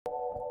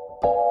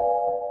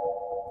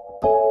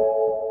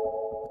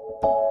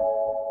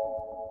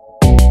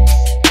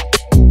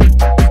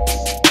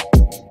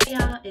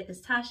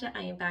is Tasha.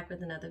 I am back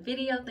with another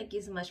video. Thank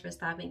you so much for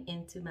stopping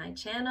into my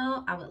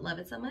channel. I would love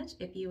it so much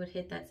if you would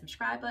hit that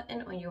subscribe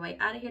button on your way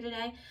out of here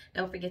today.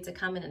 Don't forget to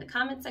comment in the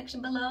comment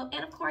section below,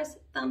 and of course,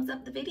 thumbs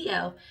up the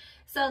video.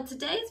 So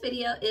today's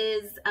video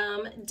is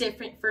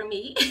different for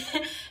me,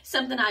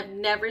 something I've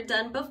never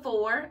done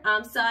before.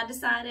 So I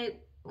decided,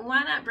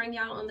 why not bring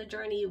y'all on the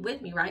journey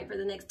with me, right, for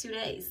the next 2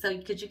 days? So,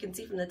 because you can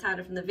see from the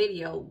title from the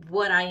video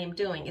what I am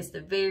doing. It's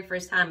the very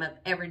first time I've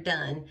ever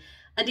done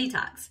a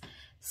detox.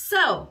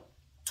 So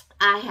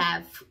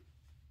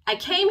I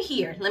came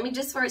here. Let me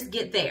just first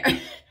get there.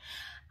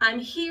 I'm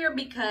here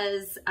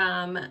because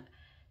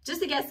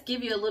just to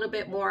give you a little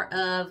bit more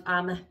of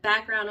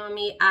background on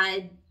me.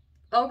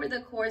 Over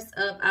the course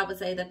of, I would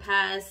say, the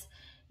past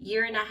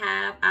year and a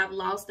half, I've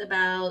lost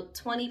about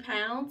 20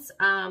 pounds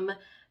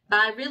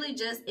by really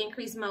just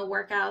increasing my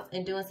workouts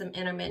and doing some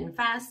intermittent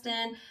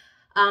fasting.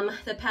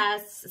 The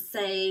past,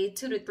 say,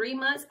 2 to 3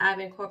 months, I've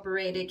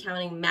incorporated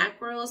counting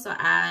macros. So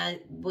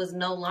I was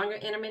no longer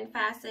intermittent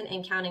fasting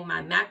and counting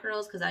my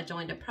macros because I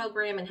joined a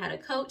program and had a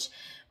coach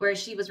where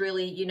she was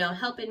really, you know,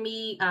 helping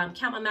me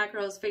count my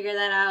macros, figure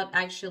that out,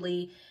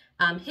 actually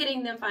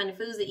hitting them, finding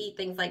foods to eat,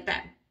 things like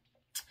that.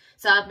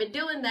 So I've been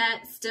doing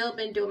that, still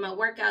been doing my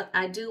workouts.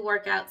 I do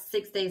work out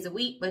 6 days a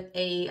week with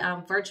a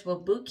virtual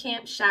boot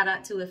camp. Shout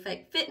out to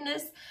Effect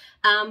Fitness.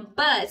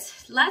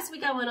 But last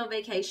week I went on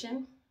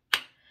vacation.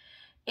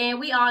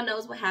 And we all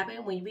knows what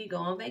happened when we go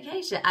on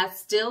vacation. I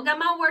still got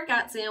my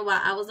workouts in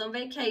while I was on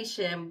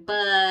vacation,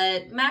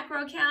 but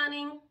macro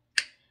counting,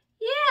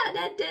 yeah,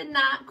 that did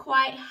not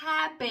quite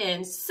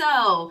happen.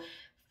 So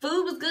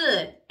food was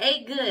good,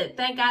 ate good.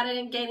 Thank God I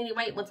didn't gain any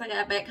weight once I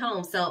got back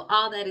home. So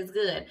all that is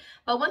good.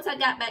 But once I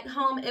got back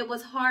home, it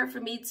was hard for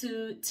me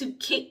to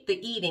kick the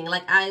eating.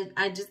 Like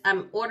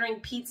I'm ordering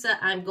pizza.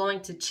 I'm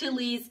going to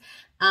Chili's.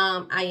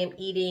 I am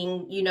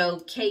eating, you know,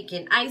 cake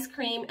and ice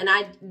cream, and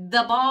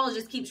the ball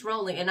just keeps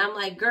rolling. And I'm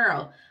like,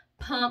 girl,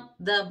 pump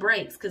the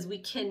brakes, because we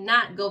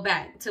cannot go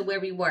back to where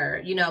we were,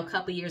 you know, a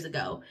couple years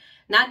ago.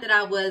 Not that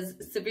I was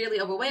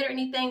severely overweight or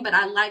anything, but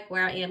I like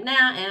where I am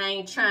now, and I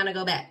ain't trying to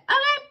go back.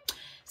 Okay.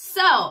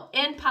 So,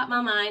 in popped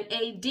my mind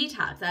a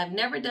detox. I've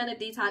never done a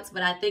detox,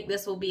 but I think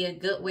this will be a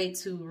good way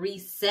to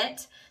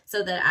reset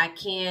so that I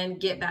can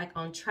get back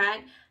on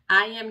track.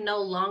 I am no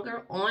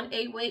longer on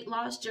a weight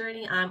loss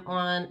journey. I'm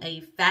on a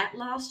fat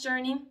loss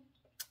journey.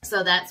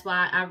 So that's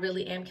why I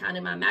really am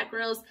counting my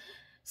macros.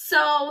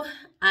 So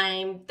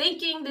I'm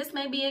thinking this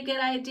may be a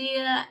good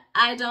idea.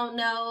 I don't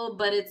know,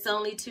 but it's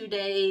only 2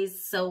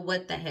 days. So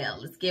what the hell?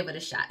 Let's give it a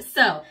shot.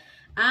 So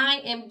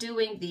I am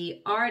doing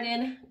the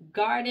Arden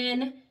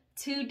Garden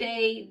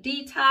 2-day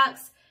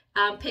detox.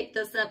 Picked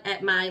this up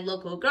at my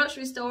local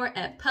grocery store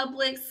at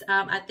Publix.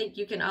 I think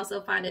you can also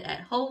find it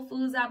at Whole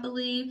Foods, I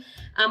believe.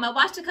 I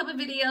watched a couple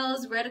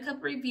videos, read a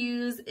couple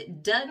reviews.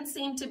 It doesn't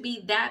seem to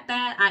be that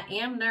bad. I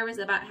am nervous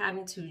about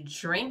having to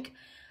drink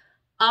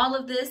all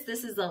of this.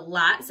 This is a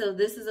lot. So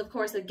this is, of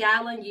course, a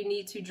gallon. You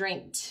need to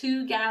drink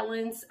 2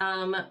 gallons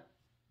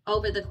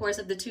over the course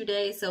of the 2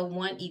 days, so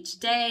 1 each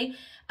day.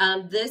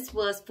 This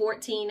was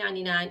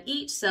 $14.99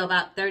 each, so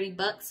about 30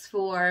 bucks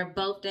for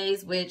both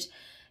days, which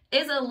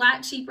is a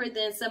lot cheaper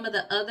than some of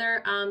the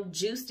other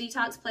juice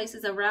detox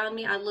places around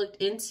me. I looked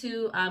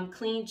into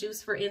Clean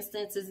Juice, for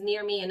instance, is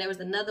near me, and there was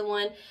another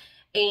one.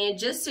 And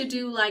just to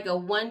do like a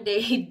 1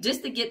 day,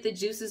 just to get the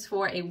juices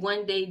for a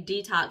 1 day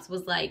detox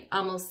was like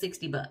almost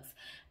 60 bucks.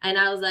 And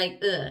I was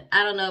like, ugh,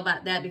 I don't know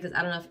about that, because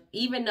I don't know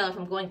even know if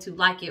I'm going to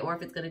like it or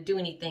if it's going to do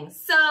anything.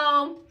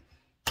 So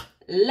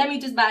let me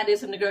just buy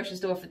this from the grocery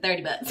store for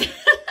 30 bucks.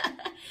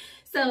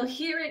 So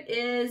here it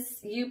is.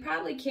 You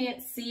probably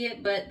can't see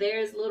it, but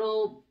there's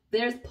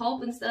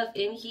pulp and stuff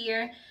in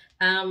here.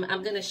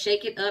 I'm going to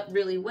shake it up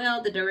really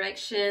well. The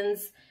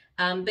directions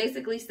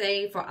basically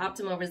say, for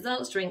optimal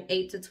results, drink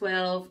 8 to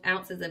 12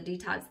 ounces of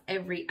detox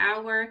every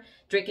hour.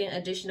 Drinking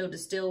additional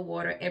distilled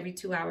water every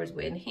 2 hours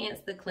will enhance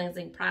the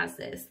cleansing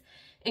process.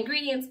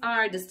 Ingredients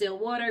are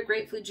distilled water,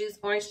 grapefruit juice,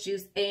 orange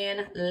juice,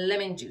 and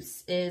lemon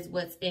juice is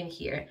what's in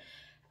here.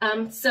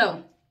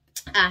 So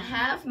I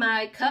have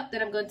my cup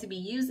that I'm going to be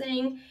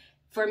using.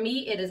 For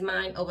me, it is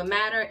mind over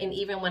matter, and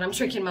even when I'm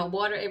drinking my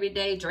water every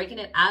day, drinking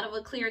it out of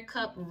a clear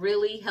cup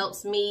really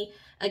helps me.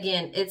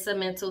 Again, it's a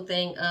mental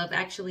thing of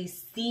actually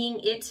seeing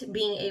it,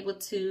 being able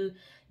to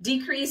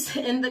decrease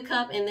in the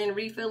cup and then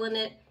refilling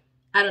it.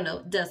 I don't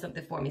know, does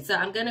something for me. So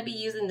I'm going to be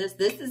using this.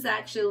 This is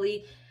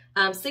actually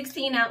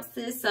 16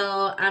 ounces,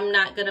 so I'm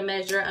not going to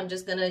measure. I'm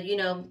just going to, you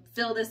know,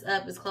 fill this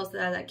up as close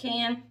as I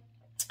can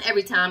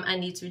every time I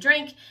need to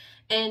drink,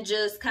 and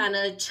just kind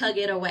of chug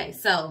it away.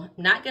 So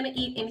not going to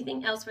eat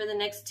anything else for the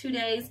next 2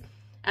 days.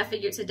 I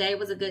figured today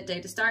was a good day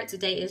to start.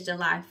 Today is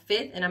July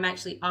 5th, and I'm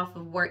actually off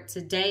of work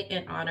today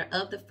in honor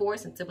of the 4th,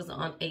 since it was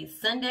on a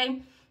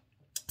Sunday.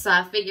 So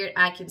I figured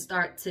I can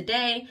start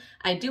today.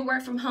 I do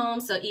work from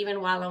home, so even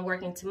while I'm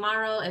working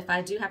tomorrow, if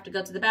I do have to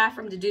go to the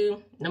bathroom to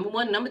do number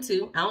 1, number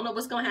 2, I don't know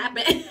what's going to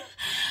happen.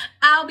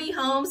 I'll be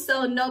home,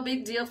 so no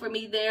big deal for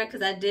me there,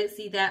 because I did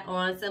see that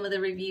on some of the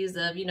reviews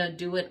of, you know,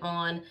 do it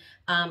on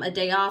a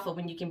day off or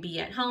when you can be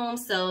at home.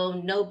 So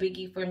no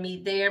biggie for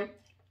me there.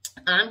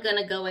 I'm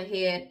gonna go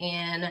ahead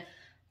and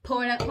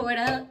pour it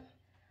up.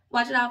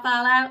 Watch it all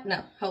fall out?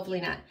 No,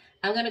 hopefully not.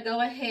 I'm gonna go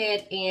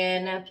ahead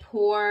and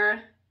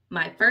pour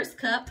my first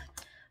cup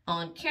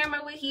on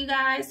camera with you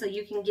guys so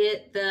you can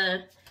get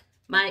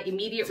my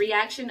immediate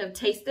reaction of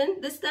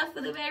tasting this stuff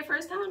for the very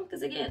first time.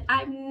 Because again,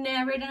 I've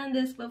never done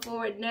this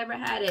before, never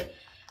had it.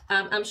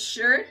 I'm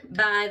sure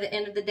by the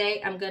end of the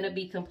day, I'm gonna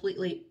be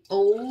completely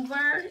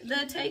over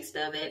the taste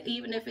of it,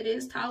 even if it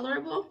is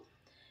tolerable.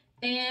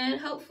 And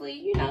hopefully,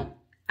 you know,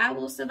 I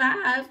will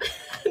survive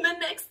the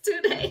next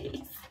 2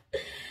 days.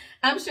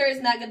 I'm sure it's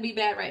not gonna be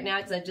bad right now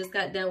because I just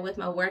got done with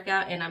my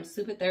workout and I'm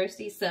super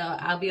thirsty, so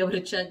I'll be able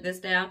to chug this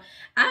down.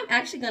 I'm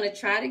actually gonna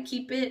try to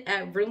keep it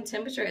at room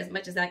temperature as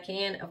much as I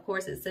can. Of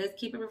course, it says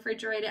keep it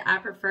refrigerated. I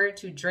prefer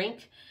to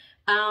drink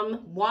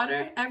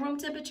water at room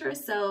temperature,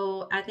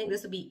 so I think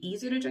this will be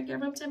easier to drink at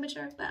room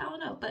temperature, but I don't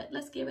know. But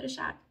let's give it a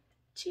shot.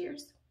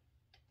 Cheers.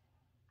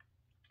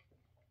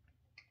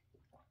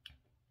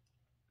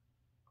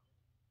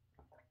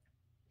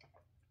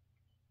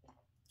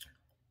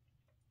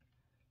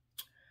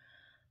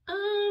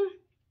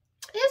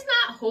 It's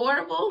not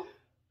horrible.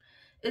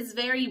 It's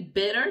very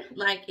bitter.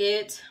 Like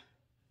it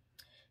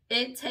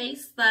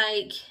tastes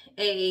like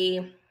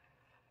a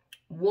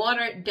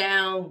watered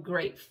down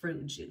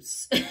grapefruit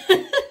juice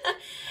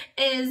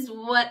is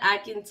what I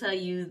can tell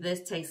you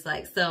this tastes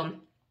like. So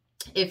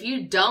if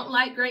you don't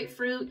like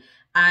grapefruit,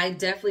 I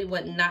definitely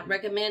would not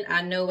recommend.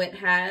 I know it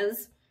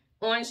has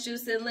orange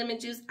juice and lemon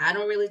juice. I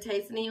don't really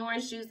taste any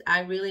orange juice. I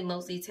really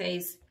mostly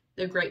taste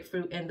the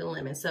grapefruit and the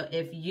lemon. So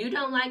if you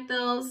don't like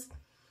those,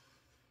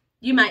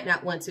 you might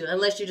not want to,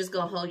 unless you're just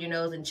gonna hold your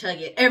nose and chug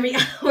it every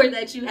hour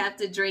that you have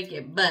to drink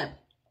it. But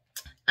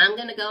I'm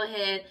gonna go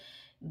ahead,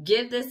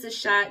 give this a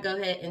shot, go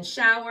ahead and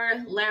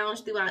shower,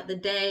 lounge throughout the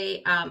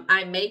day.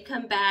 I may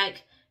come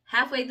back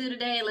halfway through the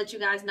day and let you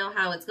guys know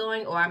how it's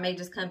going, or I may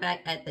just come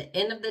back at the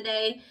end of the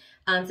day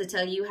to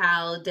tell you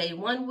how day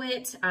 1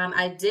 went.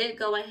 I did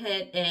go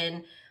ahead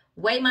and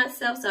weigh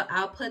myself, so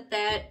I'll put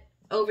that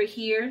over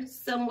here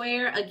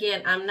somewhere.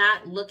 Again, I'm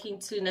not looking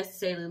to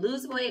necessarily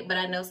lose weight, but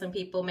I know some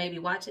people may be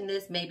watching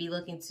this, may be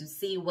looking to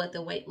see what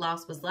the weight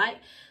loss was like.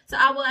 So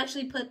I will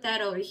actually put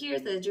that over here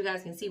so that you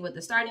guys can see what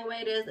the starting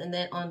weight is. And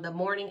then on the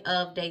morning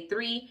of day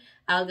 3,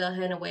 I'll go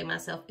ahead and weigh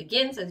myself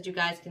again so that you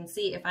guys can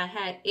see if I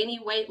had any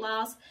weight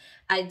loss.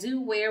 I do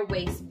wear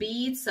waist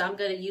beads, so I'm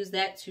going to use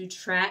that to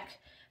track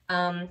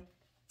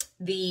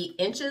the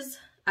inches,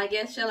 I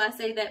guess, shall I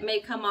say, that may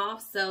come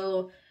off.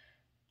 So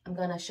I'm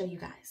going to show you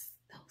guys.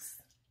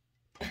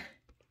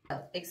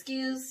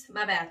 Excuse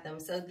my bathroom.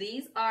 So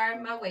these are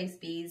my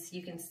waist beads.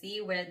 You can see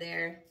where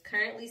they're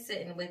currently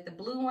sitting, with the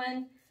blue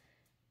one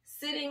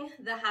sitting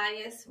the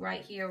highest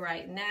right here,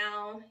 right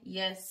now.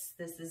 Yes,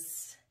 this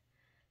is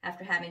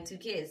after having 2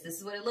 kids. This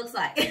is what it looks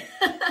like.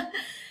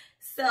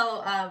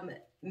 So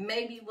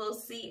maybe we'll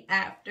see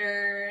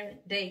after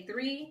day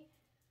 3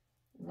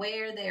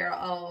 where they're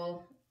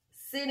all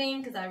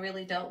sitting, because I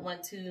really don't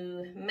want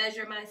to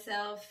measure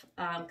myself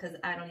because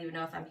I don't even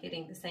know if I'm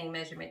hitting the same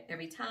measurement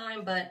every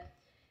time. But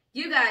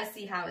you guys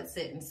see how it's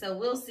sitting. So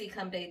we'll see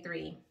come day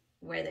 3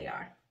 where they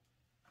are.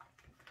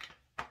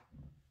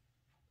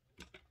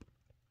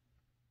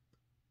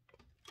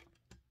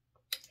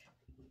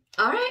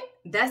 All right,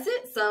 that's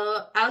it.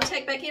 So I'll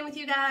check back in with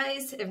you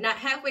guys, if not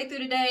halfway through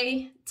the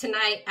day,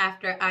 tonight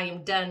after I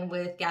am done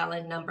with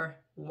gallon number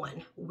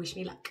 1. Wish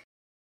me luck.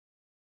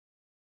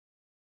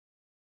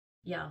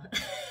 Y'all,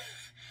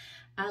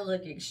 I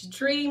look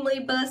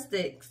extremely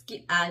busted.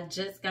 I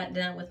just got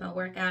done with my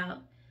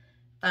workout,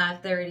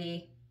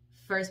 5:30.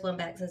 First one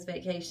back since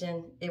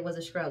vacation. It was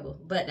a struggle,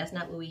 but that's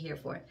not what we're here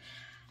for.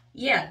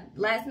 Yeah,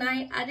 last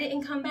night I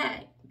didn't come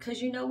back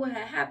because you know what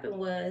had happened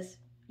was,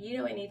 you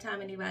know,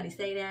 anytime anybody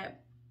say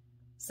that,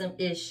 some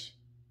ish,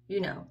 you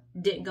know,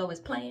 didn't go as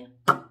planned.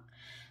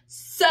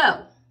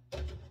 So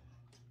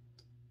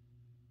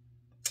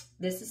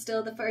this is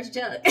still the first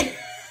jug.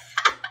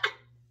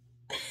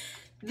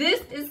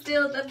 This is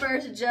still the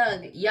first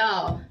jug,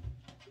 y'all.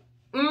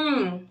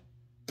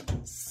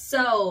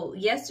 So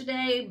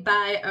yesterday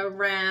by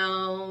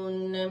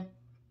around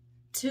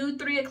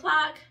 2-3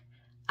 o'clock,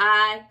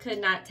 I could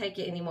not take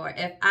it anymore.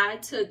 If I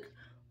took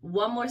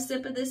one more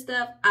sip of this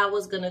stuff, I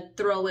was gonna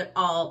throw it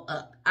all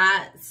up.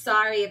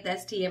 Sorry if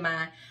that's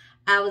TMI.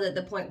 I was at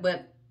the point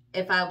where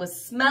if I was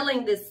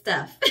smelling this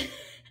stuff,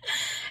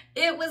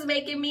 it was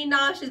making me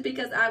nauseous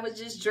because I was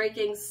just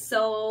drinking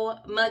so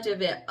much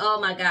of it.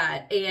 Oh my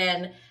God.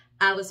 And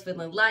I was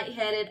feeling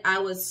lightheaded. I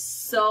was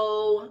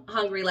so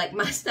hungry. Like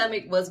my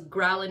stomach was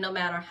growling no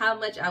matter how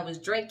much I was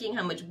drinking,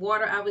 how much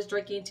water I was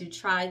drinking to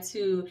try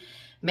to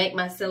make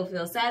myself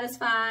feel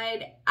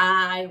satisfied.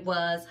 I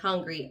was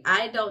hungry.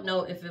 I don't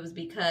know if it was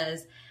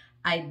because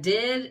I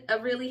did a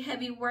really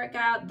heavy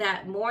workout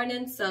that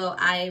morning, so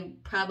I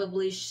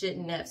probably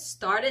shouldn't have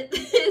started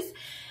this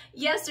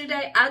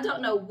yesterday. I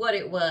don't know what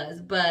it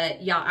was,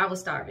 but y'all, I was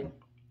starving.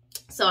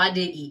 So I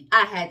did eat.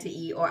 I had to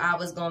eat or I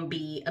was going to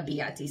be a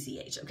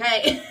bitch,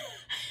 okay?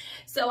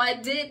 So I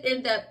did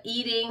end up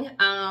eating.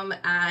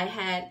 I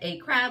had a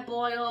crab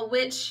boil,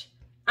 which,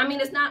 I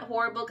mean, it's not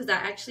horrible because I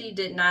actually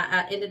did not.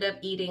 I ended up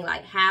eating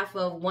like half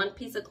of one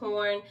piece of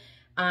corn,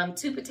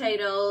 2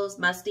 potatoes,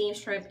 my steamed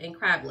shrimp, and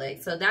crab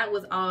legs. So that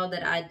was all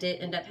that I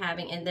did end up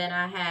having. And then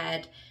I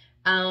had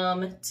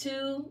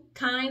 2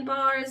 Kind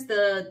bars,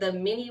 the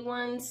mini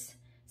ones.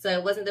 So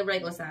it wasn't the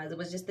regular size, it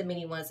was just the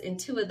mini ones, and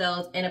 2 of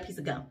those, and a piece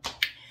of gum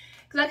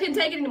because I couldn't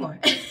take it anymore.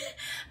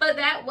 But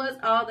that was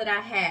all that I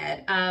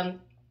had.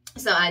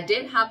 So I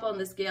did hop on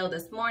the scale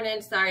this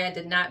morning. Sorry, I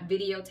did not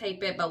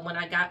videotape it, but when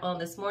I got on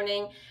this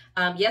morning,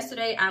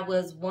 yesterday I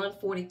was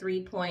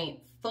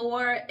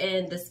 143.4,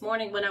 and this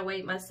morning when I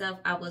weighed myself,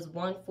 I was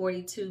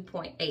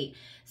 142.8.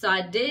 So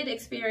I did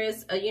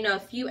experience, you know, a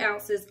few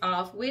ounces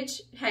off,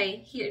 which,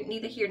 hey,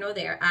 neither here nor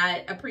there.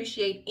 I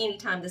appreciate any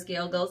time the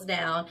scale goes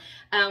down,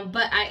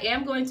 but I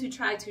am going to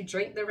try to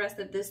drink the rest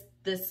of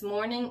this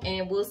morning,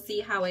 and we'll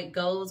see how it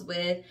goes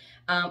with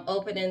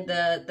opening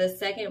the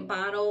second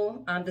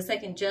bottle, the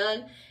second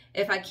jug.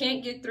 If I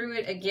can't get through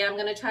it again, I'm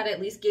going to try to at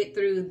least get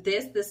through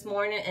this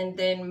morning, and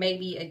then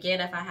maybe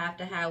again, if I have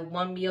to have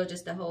one meal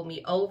just to hold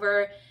me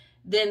over,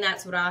 then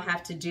that's what I'll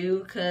have to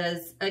do.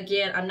 Because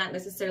again, I'm not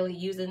necessarily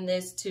using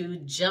this to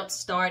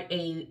jumpstart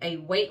a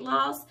weight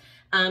loss.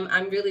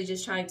 I'm really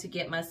just trying to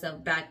get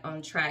myself back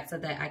on track so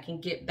that I can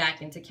get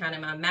back into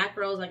counting my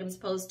macros like I'm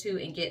supposed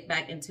to and get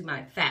back into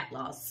my fat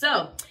loss.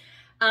 So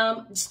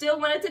still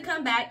wanted to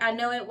come back. I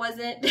know it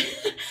wasn't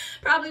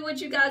probably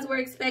what you guys were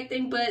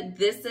expecting, but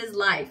this is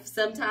life.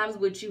 Sometimes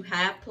what you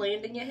have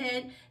planned in your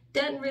head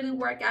doesn't really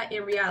work out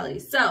in reality.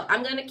 So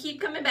I'm going to keep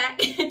coming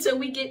back until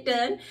we get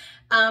done.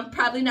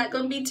 Probably not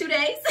going to be 2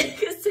 days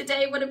because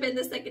today would have been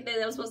the second day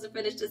that I was supposed to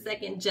finish the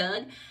second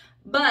jug.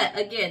 But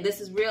again,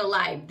 this is real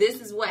life.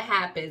 This is what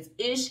happens.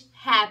 Ish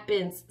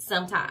happens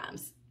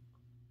sometimes.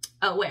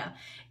 Oh, well.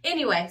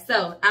 Anyway,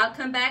 so I'll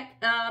come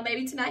back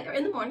maybe tonight or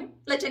in the morning.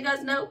 Let you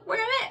guys know where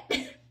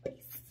I'm at.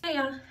 Hey,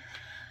 y'all.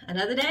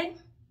 Another day.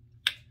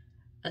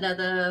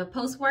 Another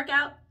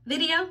post-workout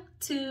video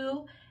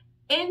to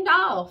end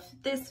off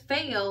this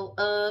fail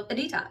of a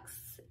detox.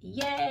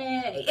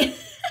 Yay.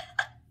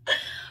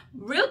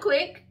 Real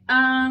quick,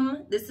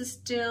 this is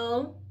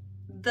still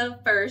the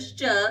first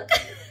jug.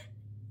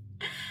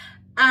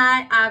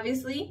 I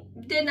obviously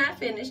did not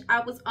finish.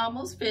 I was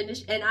almost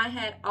finished, and I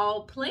had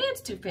all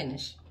plans to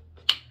finish.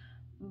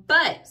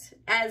 But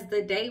as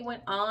the day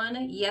went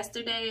on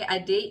yesterday, I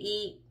did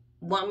eat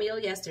one meal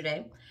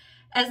yesterday.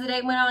 As the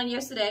day went on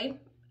yesterday,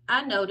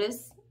 I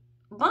noticed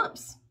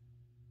bumps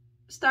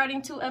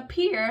starting to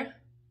appear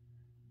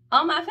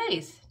on my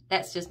face.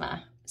 That's just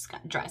my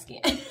dry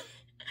skin.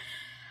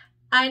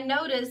 I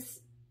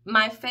noticed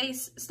my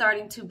face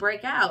starting to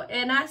break out,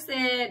 and I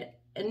said,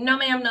 no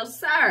ma'am, no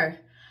sir.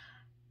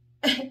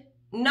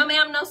 No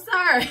ma'am, no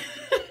sir.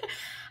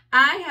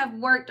 I have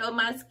worked on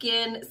my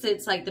skin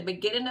since like the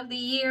beginning of the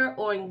year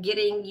on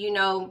getting, you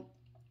know,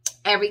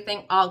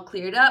 everything all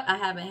cleared up. I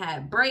haven't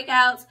had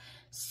breakouts.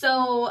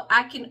 So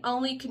I can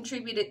only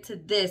contribute it to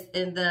this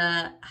in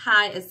the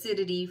high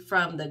acidity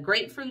from the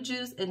grapefruit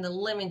juice and the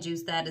lemon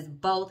juice that is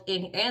both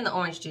in here, and the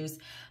orange juice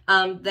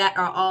that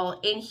are all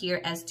in here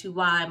as to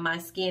why my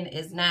skin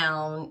is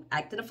now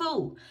acting a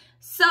fool.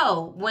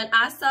 So when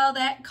I saw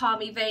that, call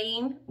me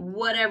vain,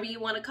 whatever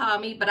you want to call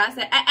me, but I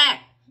said,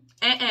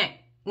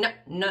 no.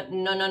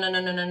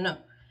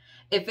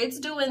 If it's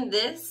doing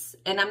this,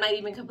 and I'm not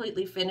even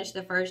completely finished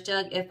the first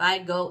jug, if I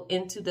go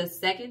into the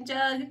second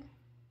jug,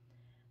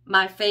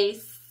 my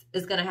face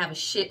is going to have a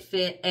shit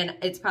fit, and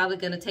it's probably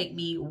going to take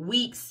me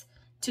weeks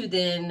to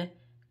then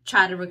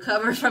try to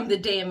recover from the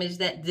damage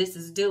that this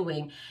is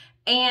doing.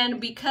 And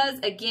because,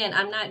 again,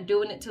 I'm not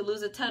doing it to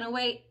lose a ton of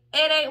weight,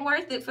 it ain't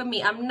worth it for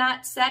me. I'm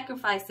not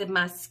sacrificing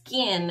my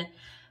skin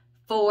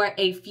for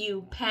a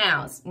few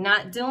pounds.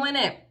 Not doing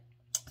it.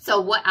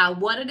 So what I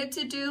wanted it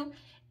to do,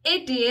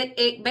 it did.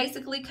 It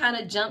basically kind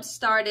of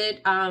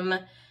jump-started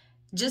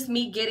just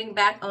me getting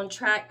back on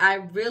track. I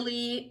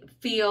really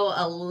feel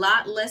a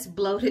lot less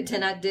bloated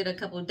than I did a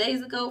couple of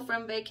days ago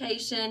from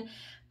vacation.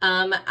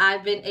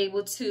 I've been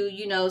able to,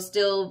 you know,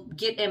 still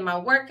get in my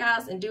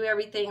workouts and do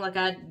everything like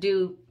I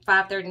do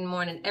 5:30 in the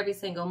morning every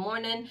single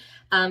morning.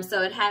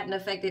 So it hadn't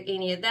affected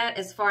any of that.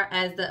 As far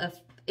as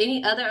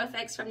any other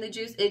effects from the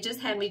juice, it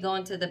just had me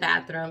going to the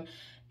bathroom.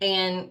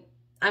 And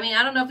I mean,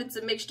 I don't know if it's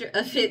a mixture,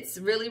 if it's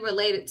really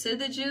related to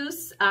the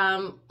juice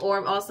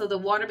or also the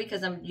water,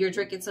 because you're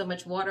drinking so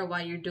much water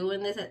while you're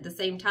doing this at the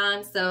same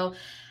time. So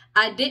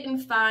I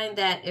didn't find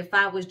that if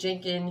I was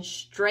drinking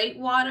straight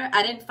water,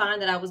 I didn't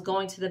find that I was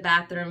going to the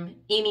bathroom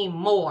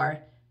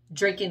anymore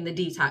drinking the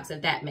detox,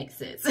 if that makes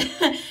sense.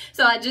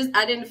 So I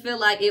didn't feel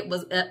like it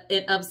was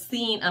an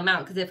obscene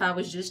amount, because if I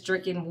was just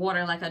drinking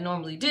water like I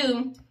normally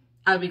do,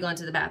 I would be going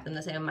to the bathroom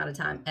the same amount of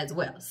time as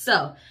well.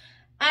 So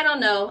I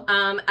don't know.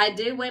 I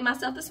did weigh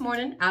myself this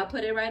morning. I'll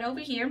put it right over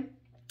here.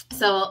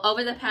 So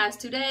over the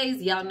past 2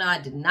 days, y'all know I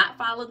did not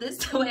follow this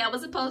the way I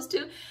was supposed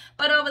to,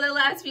 but over the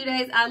last few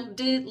days, I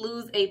did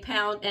lose 1.5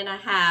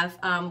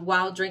 pounds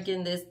while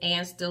drinking this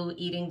and still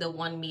eating the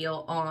one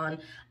meal on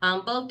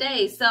both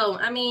days. So,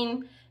 I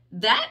mean,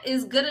 that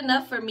is good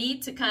enough for me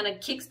to kind of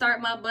kickstart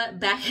my butt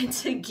back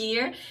into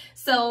gear.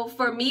 So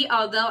for me,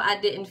 although I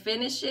didn't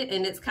finish it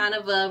and it's kind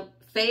of a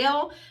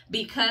fail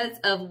because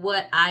of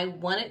what I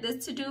wanted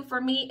this to do for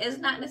me, is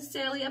not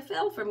necessarily a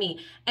fail for me.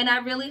 And I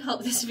really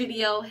hope this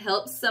video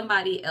helps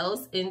somebody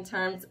else in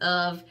terms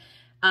of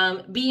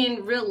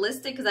being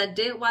realistic, because I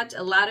did watch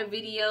a lot of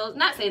videos,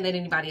 not saying that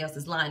anybody else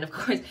is lying, of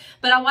course,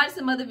 but I watched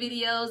some other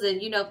videos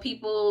and, you know,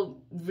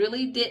 people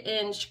really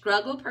didn't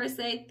struggle per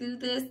se through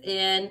this.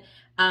 And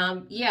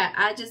yeah,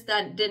 I just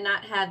did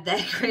not have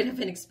that great of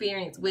an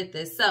experience with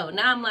this. So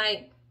now I'm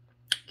like,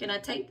 can I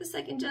take the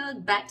second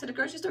jug back to the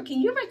grocery store?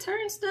 Can you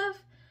return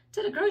stuff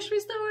to the grocery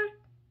store?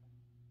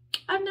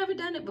 I've never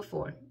done it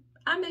before.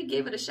 I may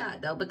give it a shot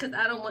though, because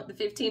I don't want the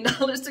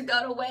 $15 to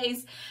go to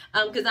waste,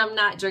 because I'm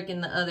not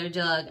drinking the other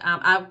jug.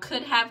 I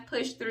could have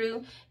pushed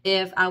through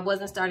if I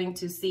wasn't starting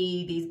to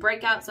see these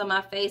breakouts on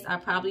my face. I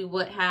probably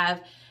would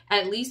have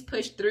at least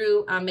pushed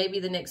through maybe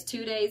the next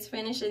 2 days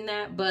finishing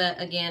that.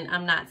 But again,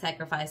 I'm not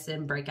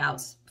sacrificing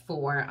breakouts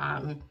for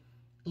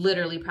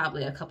literally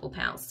probably a couple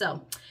pounds.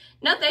 So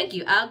no, thank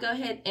you. I'll go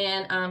ahead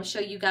and show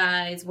you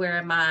guys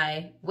where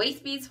my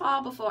waist beads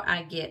fall before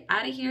I get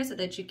out of here so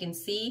that you can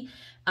see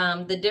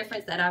the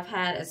difference that I've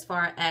had as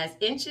far as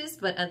inches.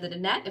 But other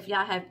than that, if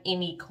y'all have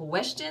any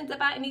questions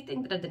about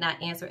anything that I did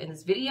not answer in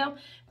this video,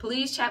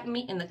 please chat with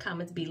me in the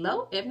comments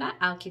below. If not,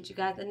 I'll catch you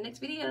guys in the next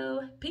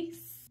video.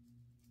 Peace.